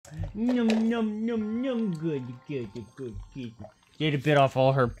Num num num num. Good, good, good, good. Jada bit off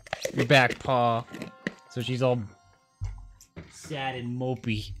all her back paw, so she's all sad and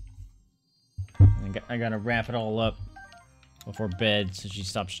mopey. I gotta wrap it all up before bed so she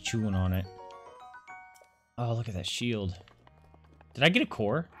stops chewing on it. Oh, look at that shield. Did I get a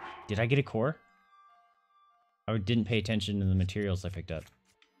core? Did I get a core? I didn't pay attention to the materials I picked up.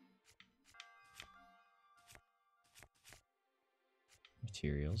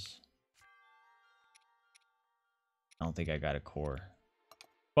 Materials. I don't think I got a core.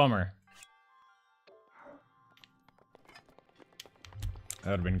 Bummer.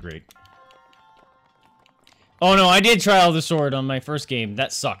 That would have been great. Oh no, I did try all the sword on my first game.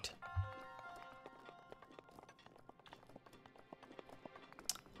 That sucked.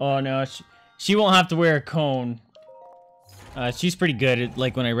 Oh no, she won't have to wear a cone. She's pretty good at,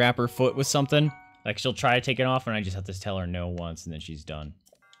 like, when I wrap her foot with something. Like, she'll try to take it off, and I just have to tell her no once, and then she's done.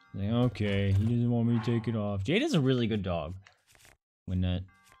 Like, okay, he doesn't want me to take it off. Jade is a really good dog. When,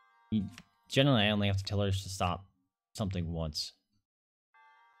 generally, I only have to tell her to stop something once.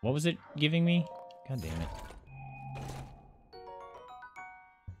 What was it giving me? God damn it.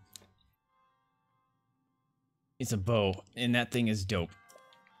 It's a bow, and that thing is dope.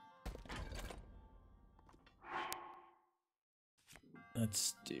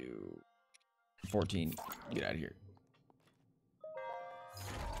 Let's do 14. Get out of here.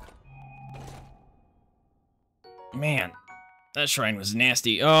 Man, that shrine was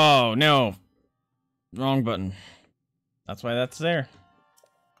nasty. Oh, no. Wrong button. That's why that's there.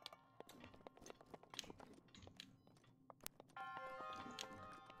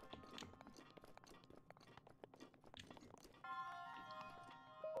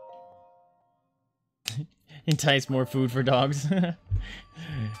 Entice more food for dogs.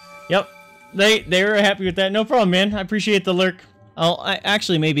 Yep, they were happy with that. No problem, man. I appreciate the lurk. I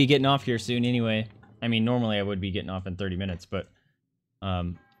actually may be getting off here soon anyway. I mean, normally I would be getting off in 30 minutes, but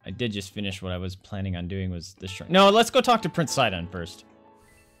I did just finish what I was planning on doing was the shrine. No, let's go talk to Prince Sidon first.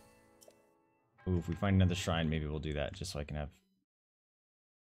 Ooh, if we find another shrine, maybe we'll do that just so I can have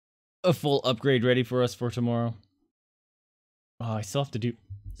a full upgrade ready for us for tomorrow. Oh, I still have to do,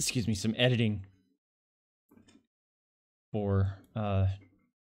 excuse me, some editing for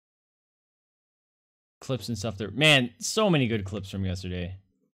clips and stuff there. Man, so many good clips from yesterday.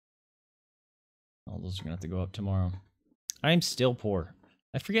 All those are gonna have to go up tomorrow. I am still poor.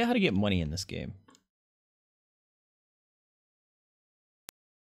 I forget how to get money in this game.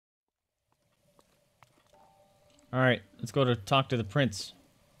 Alright, let's go to talk to the prince.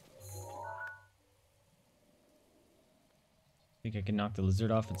 Think I can knock the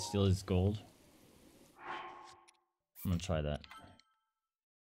lizard off and steal his gold? I'm gonna try that.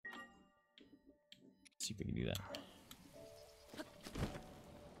 See if we can do that.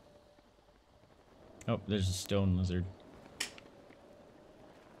 Oh, there's a stone lizard.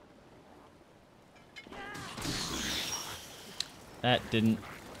 That didn't.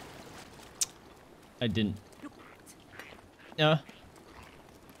 I didn't. Oh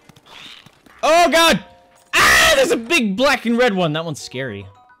god! Ah! There's a big black and red one. That one's scary.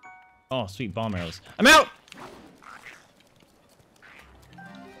 Oh, sweet bomb arrows. I'm out!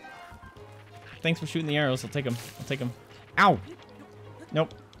 Thanks for shooting the arrows. I'll take them. I'll take them. Ow!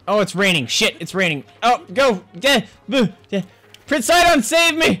 Nope. Oh, it's raining. Shit, it's raining. Oh, go! Prince Sidon,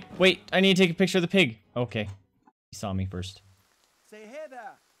 save me! Wait, I need to take a picture of the pig. Okay. He saw me first. Say hey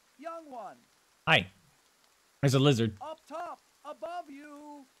there, young one. Hi. There's a lizard. Up top, above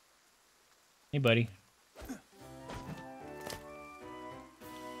you. Hey, buddy.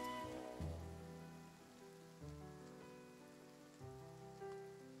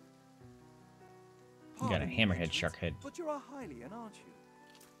 You got a hammerhead shark head. But you're a Hylian, aren't you?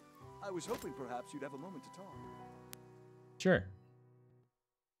 I was hoping perhaps you'd have a moment to talk. Sure.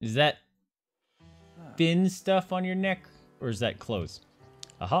 Is that fin stuff on your neck? Or is that clothes?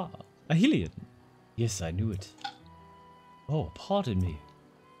 Aha! A Hylian. Yes, I knew it. Oh, pardon me.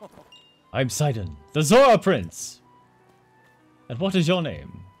 I'm Sidon, the Zora Prince. And what is your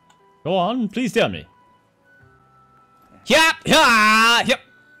name? Go on, please tell me. Yep, yep.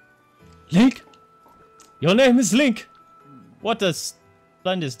 Link? Your name is Link. What a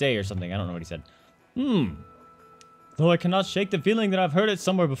splendid day or something. I don't know what he said. Though I cannot shake the feeling that I've heard it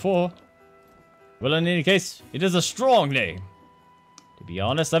somewhere before. Well, in any case, it is a strong name. To be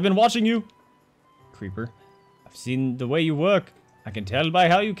honest, I've been watching you. Creeper. I've seen the way you work. I can tell by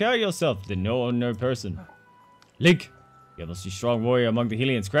how you carry yourself that no ordinary person. Link, you're the strong warrior among the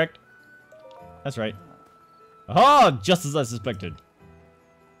Hylians, correct? That's right. Aha! Just as I suspected.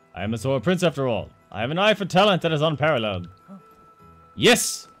 I am a Zora Prince after all. I have an eye for talent that is unparalleled.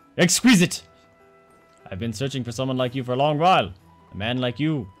 Yes! Exquisite! I've been searching for someone like you for a long while. A man like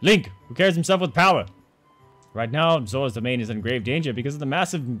you, Link, who carries himself with power. Right now, Zora's domain is in grave danger because of the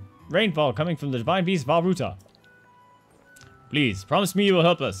massive rainfall coming from the divine beast Valruta. Please, promise me you will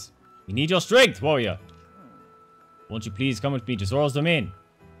help us. We need your strength, warrior. Won't you please come with me to Zora's domain?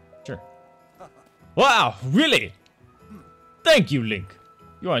 Sure. Wow, really? Thank you, Link.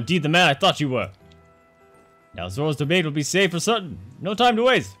 You are indeed the man I thought you were. Now Zora's domain will be safe for certain. No time to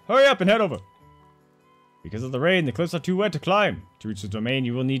waste. Hurry up and head over. Because of the rain, the cliffs are too wet to climb. To reach the domain,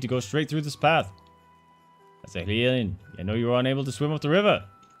 you will need to go straight through this path. As a alien, I know you are unable to swim up the river.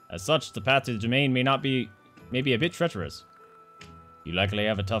 As such, the path to the domain may be a bit treacherous. You likely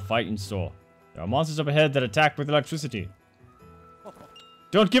have a tough fight in store. There are monsters up ahead that attack with electricity.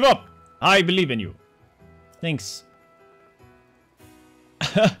 Don't give up! I believe in you. Thanks.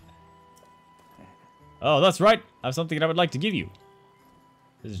 Oh, that's right. I have something that I would like to give you.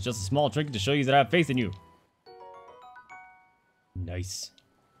 This is just a small trinket to show you that I have faith in you. Nice.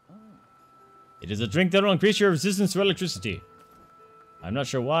 It is a drink that will increase your resistance to electricity. I'm not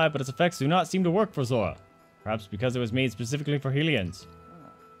sure why, but its effects do not seem to work for Zora. Perhaps because it was made specifically for Hylians.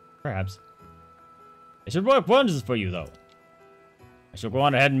 Perhaps. It should work wonders for you, though. I shall go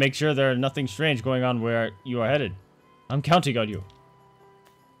on ahead and make sure there is nothing strange going on where you are headed. I'm counting on you.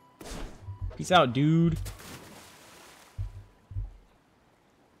 Peace out, dude.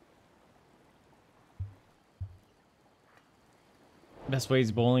 Best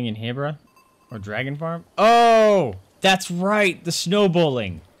ways bowling in Hebra? Or Dragon Farm? Oh! That's right! The snow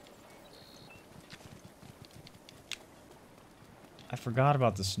bowling! I forgot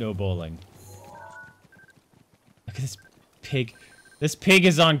about the snow bowling. Look at this pig. This pig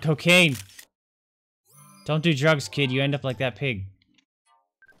is on cocaine! Don't do drugs, kid. You end up like that pig.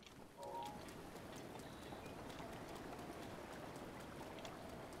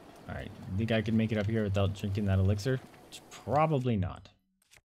 Alright, think I can make it up here without drinking that elixir? Probably not.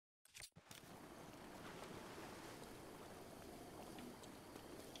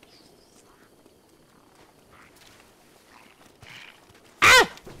 Ah!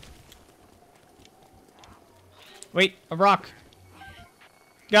 Wait, a rock.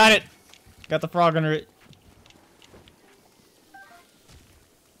 Got it. Got the frog under it.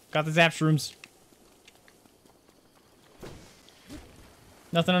 Got the zap shrooms.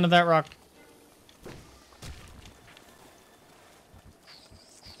 Nothing under that rock.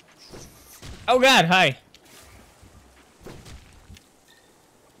 Oh god, hi.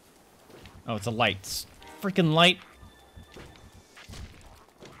 Oh, it's a light. It's freaking light.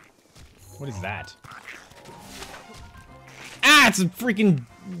 What is that? Ah, it's a freaking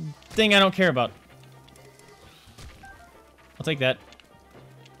thing I don't care about. I'll take that.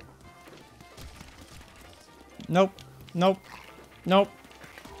 Nope. Nope. Nope.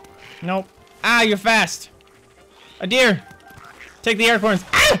 Nope. Ah, you're fast. A deer. Take the acorns.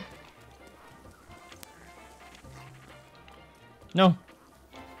 Ah! No.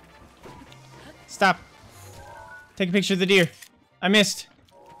 Stop. Take a picture of the deer. I missed.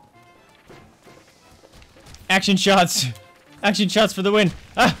 Action shots. Action shots for the win.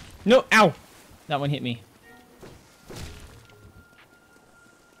 Ah! No. Ow. That one hit me.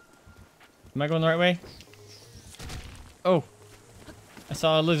 Am I going the right way? Oh. I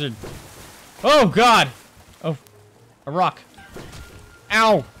saw a lizard. Oh, God. Oh. A rock.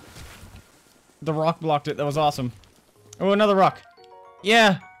 Ow. The rock blocked it. That was awesome. Oh, another rock.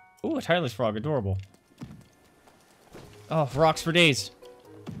 Yeah. Ooh, a tireless frog. Adorable. Oh, rocks for days.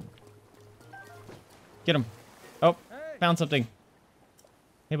 Get him. Oh, found something.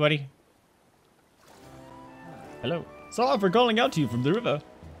 Hey, buddy. Hello. Sorry for calling out to you from the river.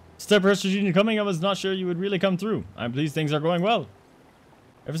 Step restoration coming, I was not sure you would really come through. I'm pleased things are going well.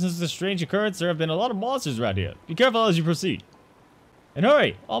 Ever since this strange occurrence, there have been a lot of monsters around here. Be careful as you proceed. And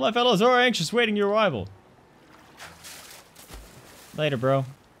hurry! All my fellows are anxious waiting your arrival. Later, bro.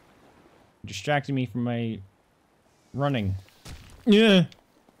 You're distracting me from my running. Yeah.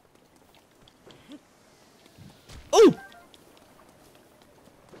 Oh!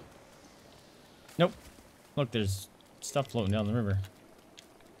 Nope. Look, there's stuff floating down the river.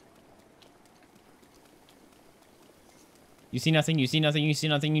 You see nothing, you see nothing, you see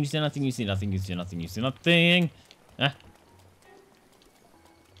nothing, you see nothing, you see nothing, you see nothing, you see nothing. Ah.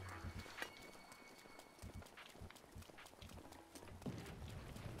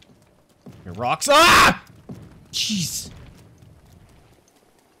 Your rocks. Ah! Jeez.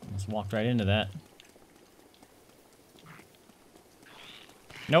 Almost walked right into that.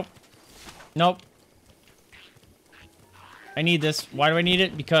 Nope. Nope. I need this. Why do I need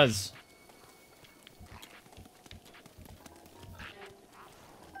it? Because.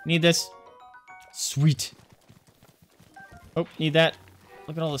 Need this. Sweet. Oh, need that.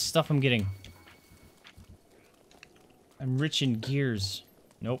 Look at all the stuff I'm getting. I'm rich in gears.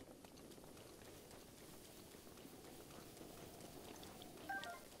 Nope.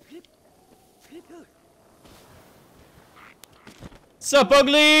 Sup,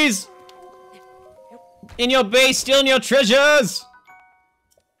 uglies? In your base, stealing your treasures!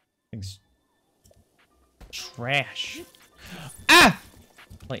 Things. Trash. Ah!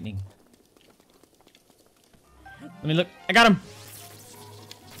 Lightning. Let me look. I got him.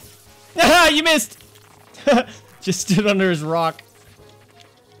 Haha, you missed! Just stood under his rock.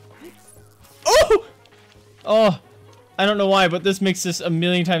 Oh! Oh, I don't know why, but this makes this a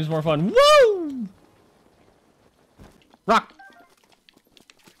million times more fun. Woo! Rock!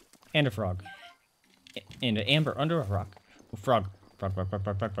 And a frog. And an amber under a rock. Frog. Frog, frog, frog,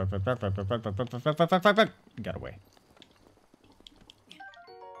 frog, frog, frog, frog, frog, frog, frog, frog, frog, frog, frog, frog, frog, frog, frog. Got away.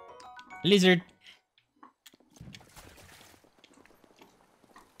 Lizard.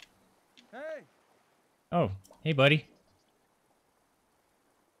 Hey! Oh, hey, buddy.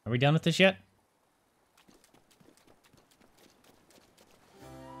 Are we done with this yet?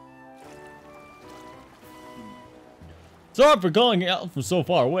 Sorry for calling out from so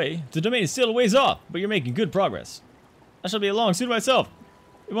far away. The domain is still a ways off, but you're making good progress. I shall be along soon myself.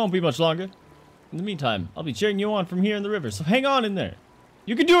 It won't be much longer. In the meantime, I'll be cheering you on from here in the river, so hang on in there.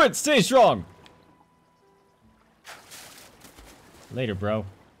 You can do it! Stay strong! Later, bro.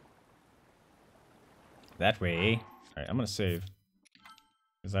 That way, eh? Alright, I'm gonna save.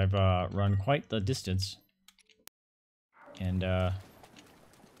 Because I've run quite the distance. And,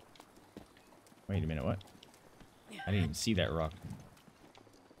 wait a minute, what? I didn't even see that rock.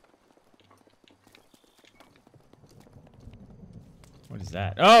 What is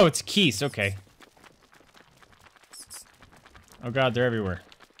that? Oh, it's keys. Okay. Oh god, they're everywhere.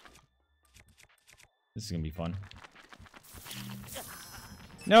 This is gonna be fun.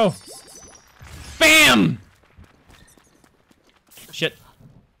 No! BAM! Shit.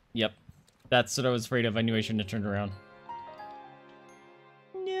 Yep. That's what I was afraid of. I knew I shouldn't have turned around.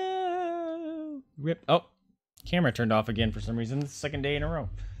 No! Rip. Oh! Camera turned off again for some reason. The second day in a row.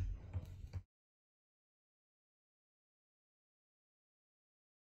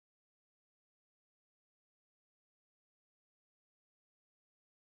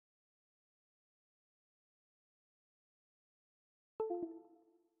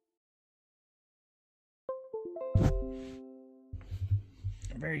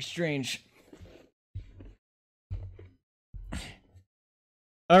 Very strange.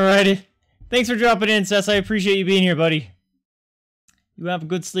 Alrighty. Thanks for dropping in, Cess. I appreciate you being here, buddy. You have a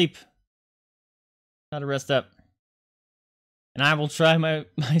good sleep. Gotta rest up. And I will try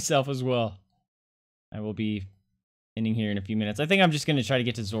myself as well. I will be ending here in a few minutes. I think I'm just gonna try to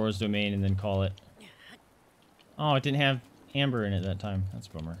get to Zora's domain and then call it. Oh, it didn't have Amber in it that time. That's a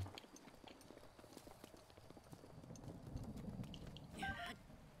bummer.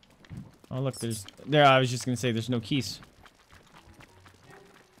 Oh look, there. I was just gonna say there's no keys.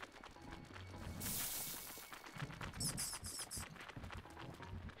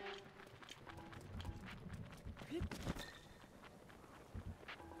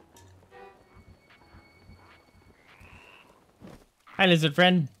 Hi, lizard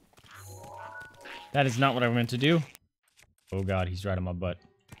friend. That is not what I meant to do. Oh god, he's right on my butt.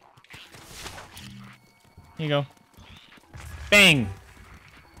 Here you go. Bang!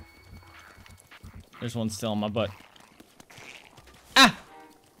 There's one still on my butt. Ah!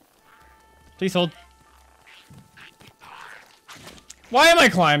 Please hold. Why am I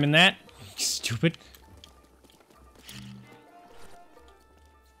climbing that? Stupid.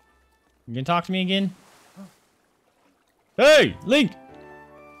 You gonna talk to me again? Hey, Link!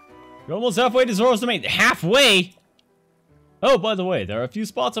 You're almost halfway to Zora's domain. Halfway? Oh, by the way, there are a few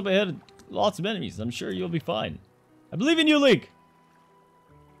spots up ahead and lots of enemies. I'm sure you'll be fine. I believe in you, Link!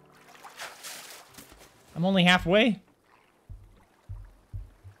 I'm only halfway?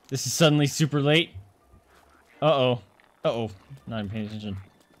 This is suddenly super late. Uh-oh. Uh-oh. Not even paying attention.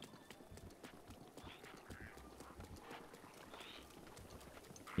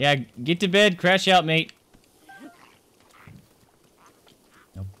 Yeah, get to bed. Crash out, mate.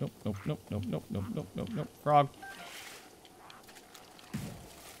 Nope, nope, nope, nope, nope, nope, nope, nope, nope, nope. Frog.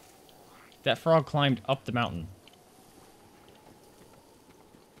 That frog climbed up the mountain.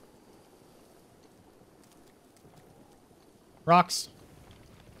 Rocks.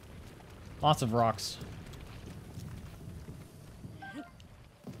 Lots of rocks.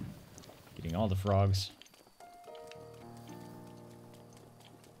 Getting all the frogs.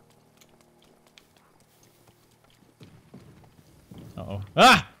 Uh-oh.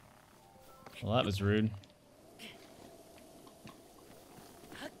 Ah! Well, that was rude.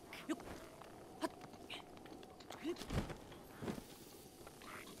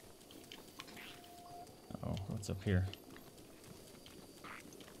 Oh, what's up here?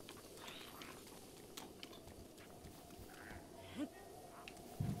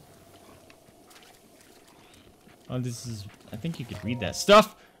 Oh, this is... I think you could read that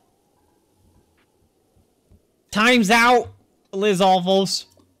stuff. Time's out, Liz Alvos.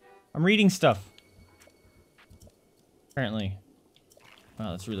 I'm reading stuff. Apparently.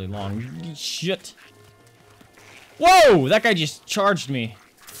 Wow, that's really long. Shit. Whoa! That guy just charged me.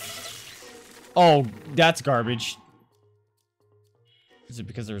 Oh, that's garbage. Is it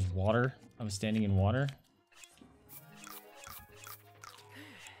because there's water? I was standing in water?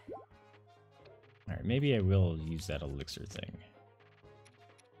 Alright, maybe I will use that elixir thing.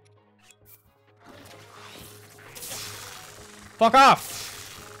 Fuck off!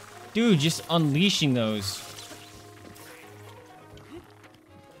 Dude, just unleashing those.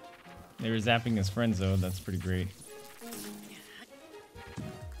 They were zapping his friends though, that's pretty great.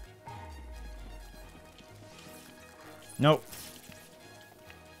 Nope.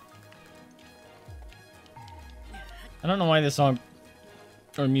 I don't know why this song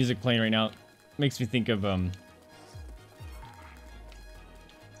or music playing right now makes me think of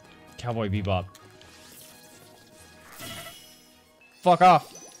Cowboy Bebop. Fuck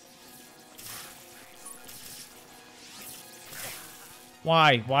off.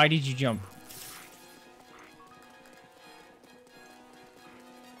 Why? Why did you jump?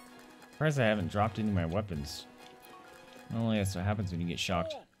 Surprised I haven't dropped any of my weapons. Only that's what happens when you get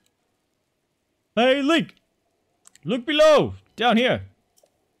shocked. Hey, Link! Look below! Down here!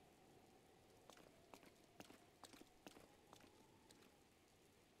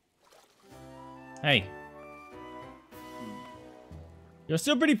 Hey. You're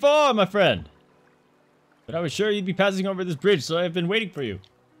still pretty far, my friend. But I was sure you'd be passing over this bridge, so I've been waiting for you.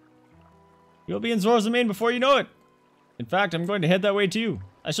 You'll be in Zora's domain before you know it. In fact, I'm going to head that way too.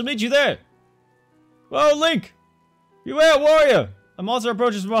 I shall meet you there. Whoa, Link! Beware, warrior! A monster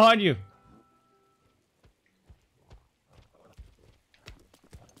approaches from behind you.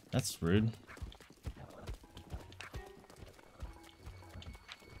 That's rude.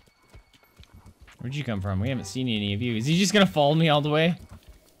 Where'd you come from? We haven't seen any of you. Is he just gonna follow me all the way?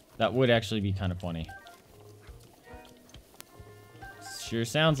 That would actually be kind of funny. Sure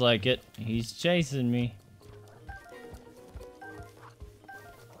sounds like it. He's chasing me.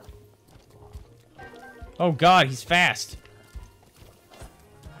 Oh god, he's fast.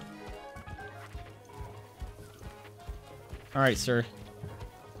 Alright, sir.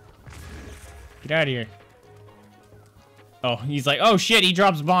 Get out of here. Oh, he's like, oh shit, he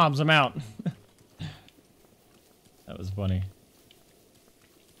drops bombs. I'm out. That was funny.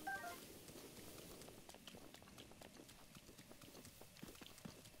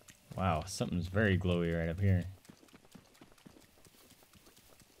 Wow, something's very glowy right up here.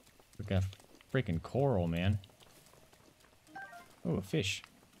 Look at a freaking coral, man. Oh, a fish.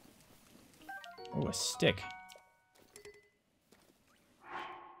 Oh, a stick.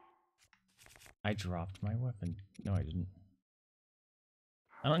 I dropped my weapon. No, I didn't.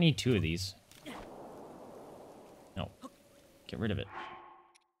 I don't need two of these. No. Get rid of it.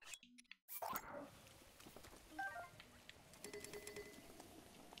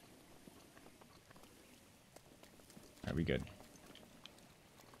 Are we good?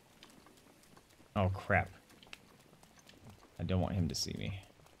 Oh, crap. I don't want him to see me.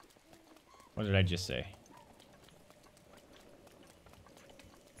 What did I just say?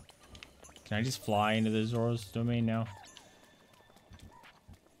 Can I just fly into the Zora's domain now?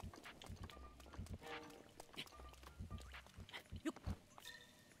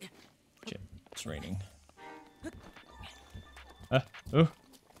 Shit, it's raining. Oh,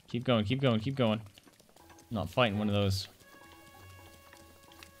 keep going, keep going, keep going. I'm not fighting one of those.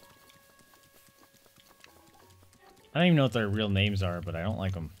 I don't even know what their real names are, but I don't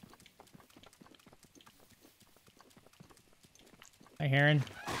like them. Hi, Heron.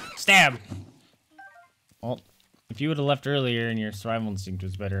 Stab! Well, if you would have left earlier and your survival instinct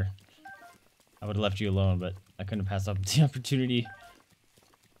was better, I would have left you alone, but I couldn't pass up the opportunity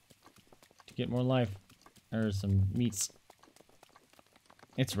to get more life. Or some meats.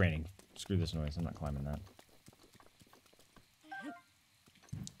 It's raining. Screw this noise, I'm not climbing that.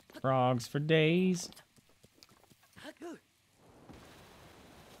 Frogs for days.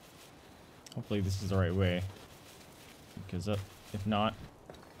 Hopefully this is the right way. Because if not,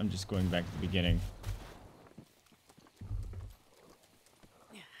 I'm just going back to the beginning.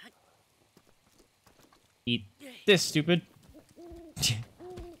 Eat this, stupid.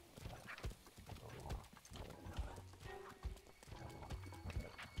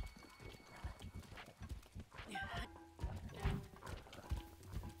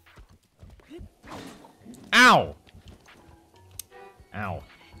 Ow.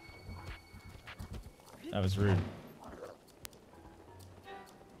 That was rude.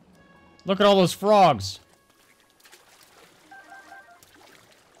 Look at all those frogs.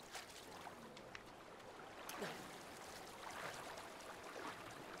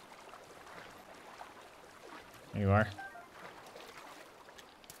 There you are.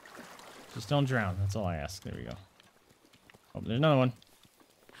 Just don't drown. That's all I ask. There we go. Oh, there's another one.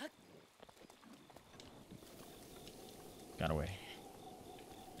 Got away.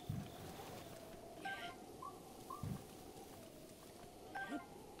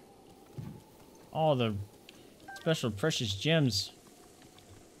 All the special precious gems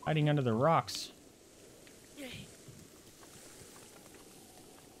hiding under the rocks.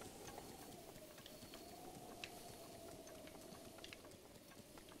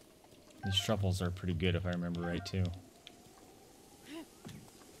 These truffles are pretty good if I remember right too.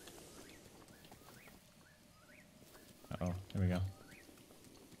 Uh-oh, there we go.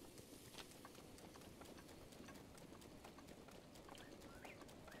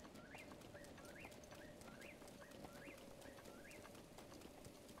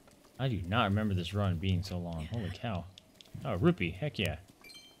 I do not remember this run being so long. Holy cow. Oh, rupee. Heck yeah.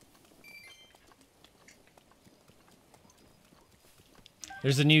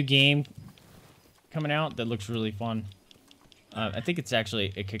 There's a new game coming out that looks really fun. I think it's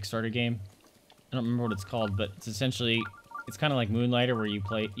actually a Kickstarter game. I don't remember what it's called, but it's essentially, it's kind of like Moonlighter where you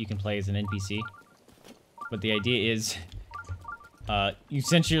can play as an NPC. But the idea is, you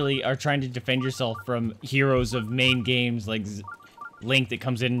essentially are trying to defend yourself from heroes of main games like Link that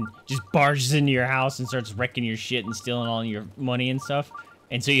comes in, just barges into your house and starts wrecking your shit and stealing all your money and stuff.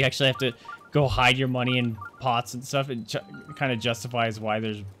 And so you actually have to go hide your money in pots and stuff. It kind of justifies why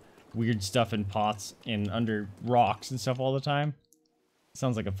there's weird stuff in pots and under rocks and stuff all the time.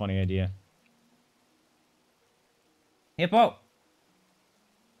 Sounds like a funny idea. Hippo!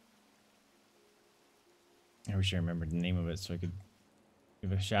 I wish I remembered the name of it so I could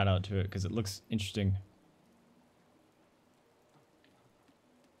give a shout out to it because it looks interesting.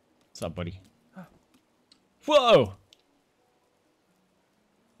 What's up, buddy? Whoa!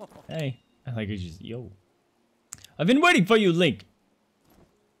 Hey, I like it just, yo. I've been waiting for you, Link.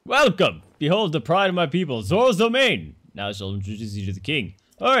 Welcome! Behold the pride of my people, Zora's domain. Now I shall introduce you to the king.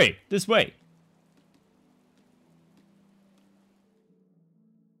 Hurry, this way.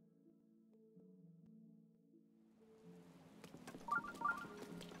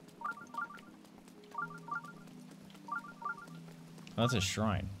 Oh, that's a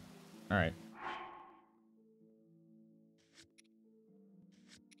shrine. Alright.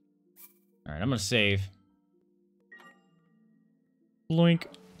 Alright, I'm gonna save. Bloink.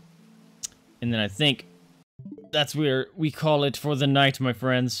 And then I think that's where we call it for the night, my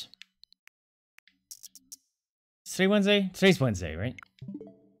friends. Is today Wednesday? Today's Wednesday, right?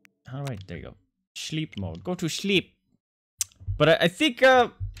 How do I... There you go. Sleep mode. Go to sleep. But I think,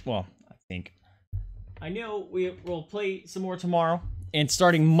 well, I think... I know we'll play some more tomorrow. And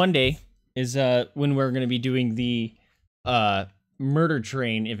starting Monday is when we're going to be doing the Murder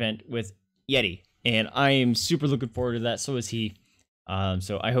Train event with Yeti. And I am super looking forward to that. So is he.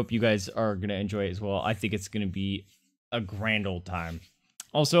 So I hope you guys are going to enjoy it as well. I think it's going to be a grand old time.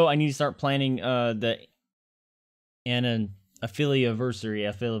 Also, I need to start planning the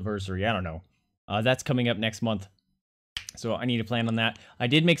affiliaversary, I don't know. That's coming up next month. So I need to plan on that. I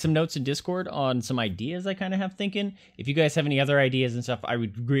did make some notes in Discord on some ideas I kind of have thinking. If you guys have any other ideas and stuff, I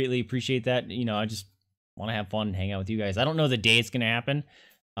would greatly appreciate that. You know, I just want to have fun and hang out with you guys. I don't know the day it's going to happen,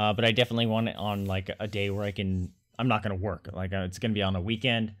 but I definitely want it on like a day where I'm not going to work. Like it's going to be on a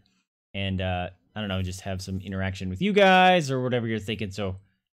weekend, and I don't know, just have some interaction with you guys or whatever you're thinking. So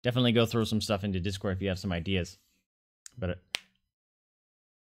definitely go throw some stuff into Discord if you have some ideas. But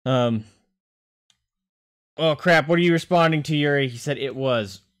oh crap, what are you responding to, Yuri? He said it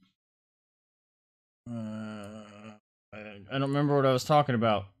was. I don't remember what I was talking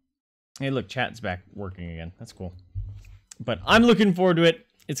about. Hey, look, chat's back working again. That's cool. But I'm looking forward to it.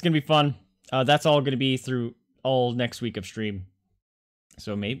 It's going to be fun. That's all going to be through all next week of stream.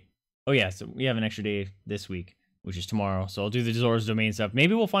 So maybe... Oh yeah, so we have an extra day this week, which is tomorrow. So I'll do the Zora's Domain stuff.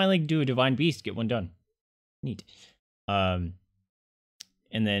 Maybe we'll finally do a Divine Beast, get one done. Neat.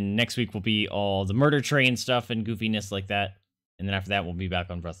 And then next week will be all the Murder Train stuff and goofiness like that. And then after that, we'll be back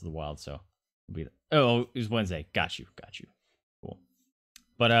on Breath of the Wild. So, we'll be... Oh, it was Wednesday. Got you. Cool.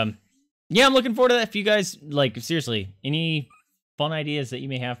 But, yeah, I'm looking forward to that. If you guys, like, seriously, any fun ideas that you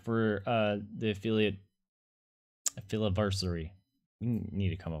may have for the affiliaversary. We need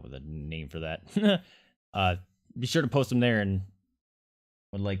to come up with a name for that. Be sure to post them there, and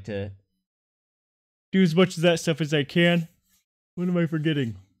would like to do as much of that stuff as I can. What am I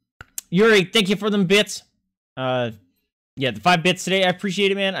forgetting? Yuri, thank you for them bits. Yeah, the 5 bits today. I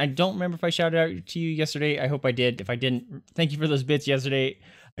appreciate it, man. I don't remember if I shouted out to you yesterday. I hope I did. If I didn't, thank you for those bits yesterday.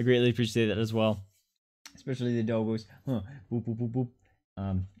 I greatly appreciate that as well. Especially the doggos. Huh. Boop, boop, boop, boop.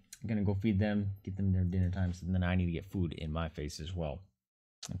 I'm gonna go feed them, get them their dinner times, and then I need to get food in my face as well.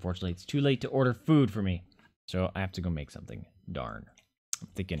 Unfortunately, it's too late to order food for me. So I have to go make something. Darn. I'm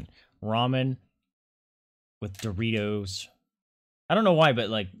thinking ramen with Doritos. I don't know why, but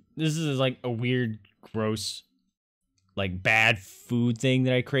like this is like a weird, gross, like bad food thing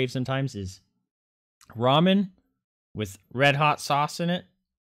that I crave sometimes is ramen with red hot sauce in it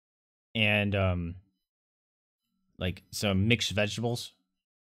and like some mixed vegetables,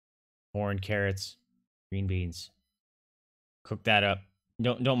 corn, carrots, green beans. Cook that up.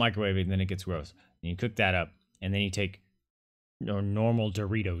 Don't microwave it, and then it gets gross. And you cook that up, and then you take normal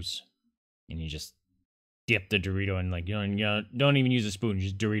Doritos, and you just dip the Dorito in, like, you don't even use a spoon,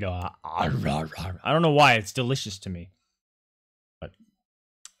 just Dorito. I don't know why, it's delicious to me. But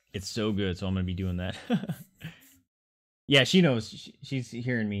it's so good, so I'm going to be doing that. Yeah, she knows. She's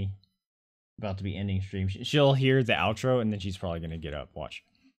hearing me about to be ending stream. She'll hear the outro, and then she's probably going to get up. Watch.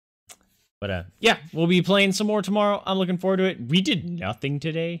 But, yeah, we'll be playing some more tomorrow. I'm looking forward to it. We did nothing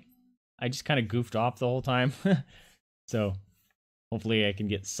today. I just kind of goofed off the whole time. So, hopefully I can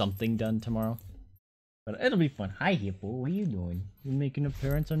get something done tomorrow. But it'll be fun. Hi, Hippo. What are you doing? You making an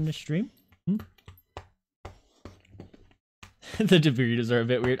appearance on the stream? Hmm? The Doritos are a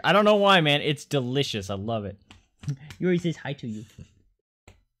bit weird. I don't know why, man. It's delicious. I love it. Yuri says hi to you.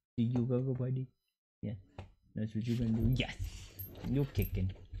 Did you go, buddy? Yeah. That's what you're gonna do. Yes. You're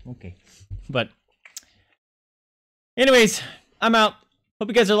kicking. Okay. But, anyways, I'm out. Hope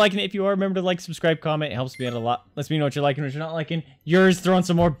you guys are liking it. If you are, remember to like, subscribe, comment. It helps me out a lot. Lets me know what you're liking, what you're not liking. Yours throwing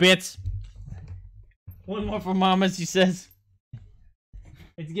some more bits. One more for Mama, she says.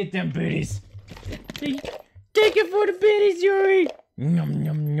 Let's get them biddies. Take it for the biddies, Yuri. Yum,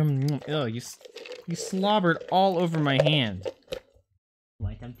 yum, yum, yum. Oh, you slobbered all over my hand.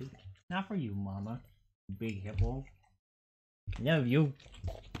 Like them too? Not for you, Mama. Big hippo. No, you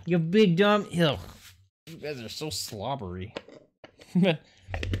big dumb. Ew. You guys are so slobbery. I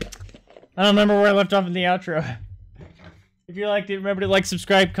don't remember where I left off in the outro. If you liked it, remember to like,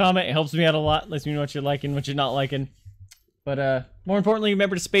 subscribe, comment. It helps me out a lot. Lets me know what you're liking, what you're not liking. But more importantly,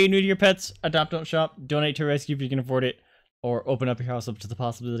 remember to spay and neuter your pets. Adopt, don't shop. Donate to a rescue if you can afford it. Or open up your house up to the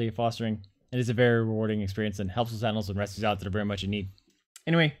possibility of fostering. It is a very rewarding experience and helps with animals and rescues out that are very much in need.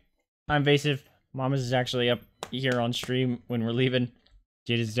 Anyway, I'm Vaesive. Mama's is actually up here on stream when we're leaving.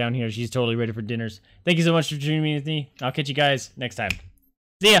 Jade is down here. She's totally ready for dinners. Thank you so much for tuning in with me. I'll catch you guys next time.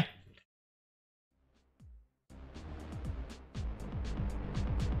 See ya!